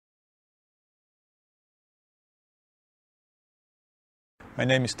My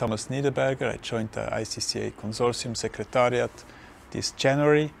name is Thomas Niederberger. I joined the ICCA Consortium Secretariat this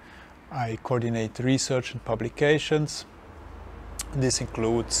January. I coordinate research and publications. This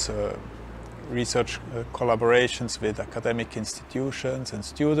includes research collaborations with academic institutions and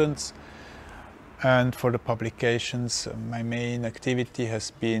students. And for the publications, my main activity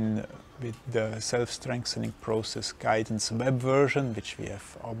has been with the self-strengthening process guidance web version, which we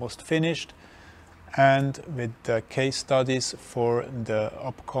have almost finished, and with the case studies for the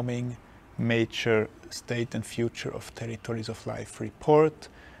upcoming major State and Future of Territories of Life report,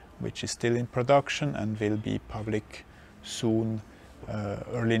 which is still in production and will be public soon,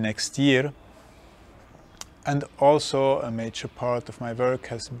 early next year. And also a major part of my work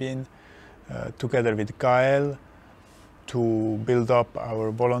has been, together with Gael, to build up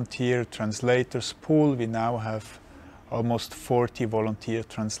our volunteer translators pool. We now have almost 40 volunteer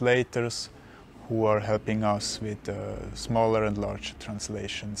translators who are helping us with smaller and larger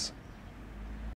translations.